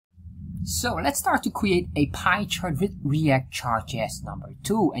So let's start to create a pie chart with React Chartjs number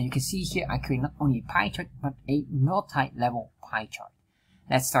 2. And you can see here I create not only a pie chart but a multi-level pie chart.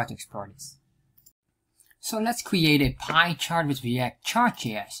 Let's start to explore this. So let's create a pie chart with React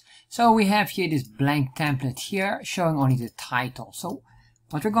Chartjs. So we have here this blank template here showing only the title. So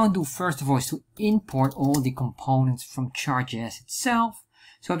what we're going to do first of all is to import all the components from Chartjs itself.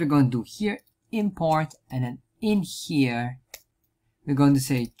 So what we're going to do here, import, and then in here we're going to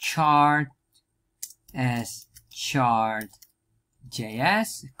say chart as chart.js,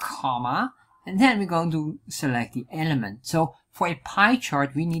 comma, and then we're going to select the element. So for a pie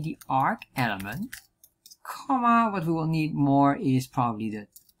chart, we need the arc element, comma, what we will need more is probably the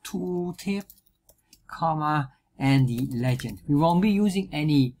tooltip, comma, and the legend. We won't be using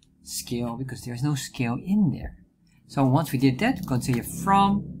any scale because there's no scale in there. So once we did that, we're going to say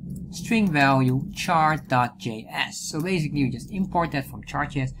from string value chart.js. So basically we just import that from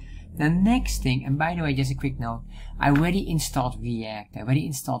Chartjs. The next thing, and by the way, just a quick note, I already installed React. I already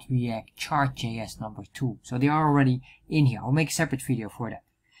installed React Chartjs number 2. So they are already in here. I'll make a separate video for that.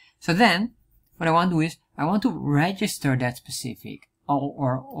 So then what I want to do is I want to register that specific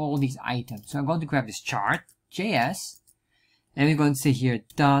all these items. So I'm going to grab this chart.js and we're going to say here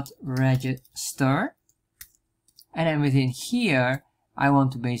 .register. And then within here, I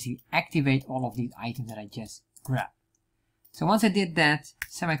want to basically activate all of these items that I just grabbed. So once I did that,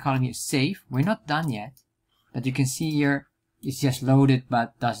 semicolon here, save. We're not done yet, but you can see here, it's just loaded,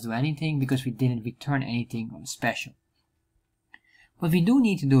 but doesn't do anything because we didn't return anything special. What we do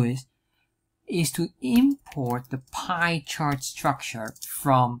need to do is to import the pie chart structure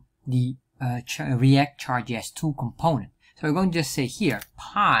from the React Chartjs 2 component. So we're going to just say here,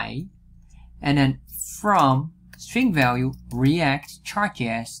 pie, and then from string value React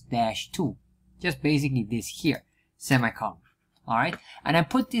Chartjs -2. Just basically this here, semicolon. Alright, and I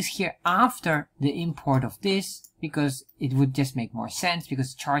put this here after the import of this because it would just make more sense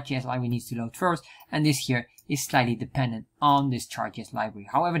because Chartjs library needs to load first, and this here is slightly dependent on this Chartjs library.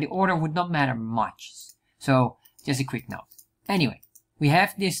 However, the order would not matter much. So just a quick note. Anyway, we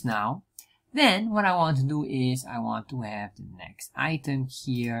have this now. Then what I want to do is I want to have the next item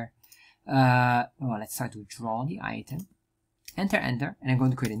here. Well, let's start to draw the item. Enter, and I'm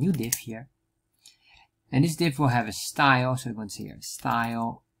going to create a new div here. And this div will have a style, so we're going to say here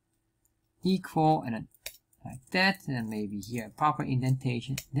style equal, and then like that, and then maybe here proper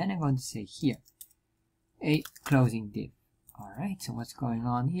indentation. Then I'm going to say here a closing div. Alright, so what's going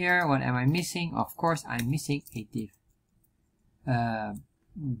on here? What am I missing? Of course, I'm missing a div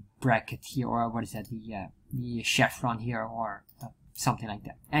bracket here, or what is that? The chevron here, or something like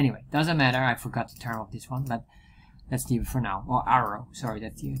that. Anyway, doesn't matter. I forgot the term of this one, but let's leave it for now. Or arrow, sorry,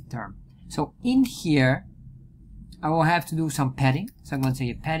 that's the term. So in here, I will have to do some padding. So I'm going to say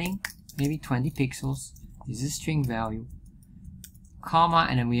a padding, maybe 20 pixels. This is string value, comma,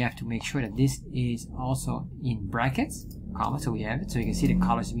 and then we have to make sure that this is also in brackets, comma, so we have it. So you can see the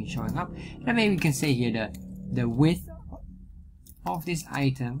colors being showing up. And then maybe we can say here the width of this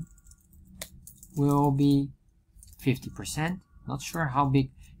item will be 50%. Not sure how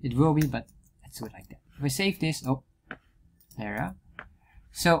big it will be, but let's do it like that. If I save this, oh, there we are.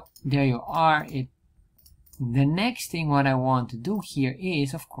 So there you are. The next thing what I want to do here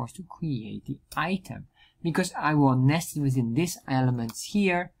is, of course, to create the item. Because I will nest it within this elements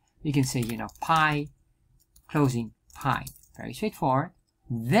here. We can say, you know, pie, closing pie. Very straightforward.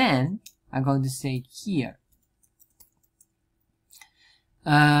 Then I'm going to say here,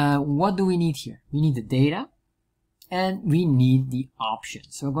 what do we need here? We need the data. And we need the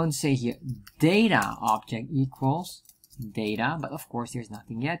options. So we're going to say here data object equals data, but of course there's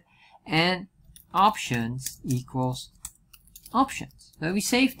nothing yet, and options equals options. So if we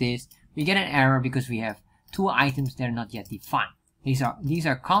save this, we get an error because we have two items that are not yet defined. These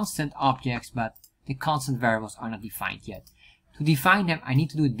are constant objects, but the constant variables are not defined yet. To define them, I need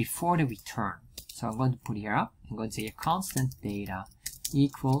to do it before the return. So I'm going to put here up. I'm going to say a constant data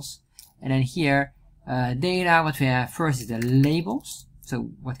equals, and then here data, what we have first is the labels.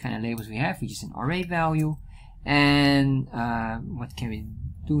 So what kind of labels we have, which is an array value. And what can we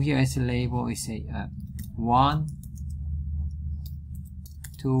do here as a label is say 1,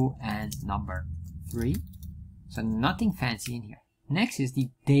 2, and number 3. So nothing fancy in here. Next is the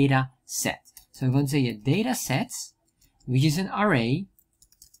data set. So I'm going to say a data sets, which is an array.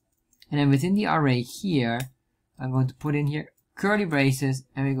 And then within the array here, I'm going to put in here curly braces,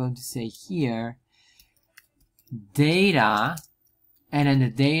 and we're going to say here data, and then the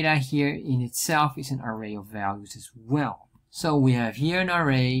data here in itself is an array of values as well. So we have here an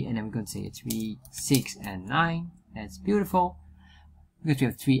array, and then we're going to say 3, 6, and 9. That's beautiful because we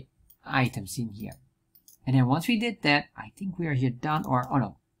have 3 items in here. And then once we did that, I think we are here done. Or, oh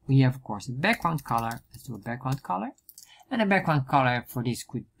no, we have of course a background color. Let's do a background color. And a background color for this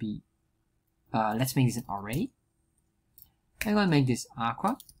could be, let's make this an array. I'm going to make this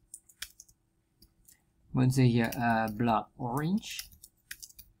aqua. I'm going to say here blood orange.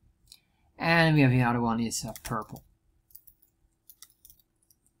 And we have the other one is purple.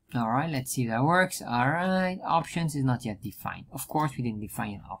 Alright, let's see if that works. Alright, options is not yet defined. Of course, we didn't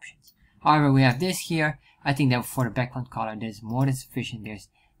define any options. However, we have this here. I think that for the background color, there's more than sufficient. There's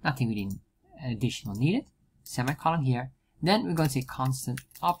nothing really additional needed. Semicolon here. Then we're going to say constant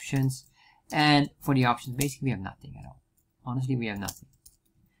options. And for the options, basically, we have nothing at all. Honestly, we have nothing.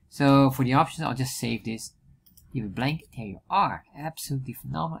 So for the options, I'll just save this. Leave it blank. There you are. Absolutely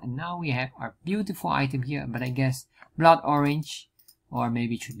phenomenal. And now we have our beautiful item here. But I guess blood orange. Or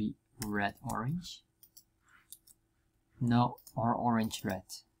maybe it should be red orange. No, or orange red.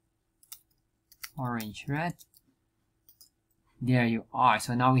 Orange red. There you are.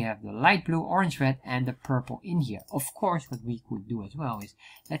 So now we have the light blue, orange red, and the purple in here. Of course, what we could do as well is,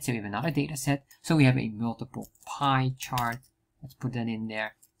 let's say we have another data set. So we have a multiple pie chart. Let's put that in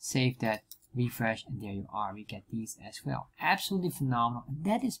there. Save that. Refresh, and there you are. We get these as well. Absolutely phenomenal. And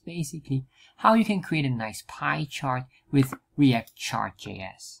that is basically how you can create a nice pie chart with React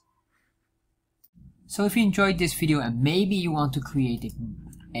Chart.js. So if you enjoyed this video and maybe you want to create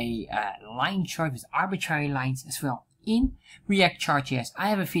a line chart with arbitrary lines as well in React Chart.js, I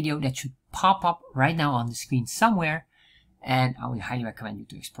have a video that should pop up right now on the screen somewhere, and I would highly recommend you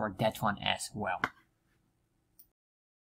to explore that one as well.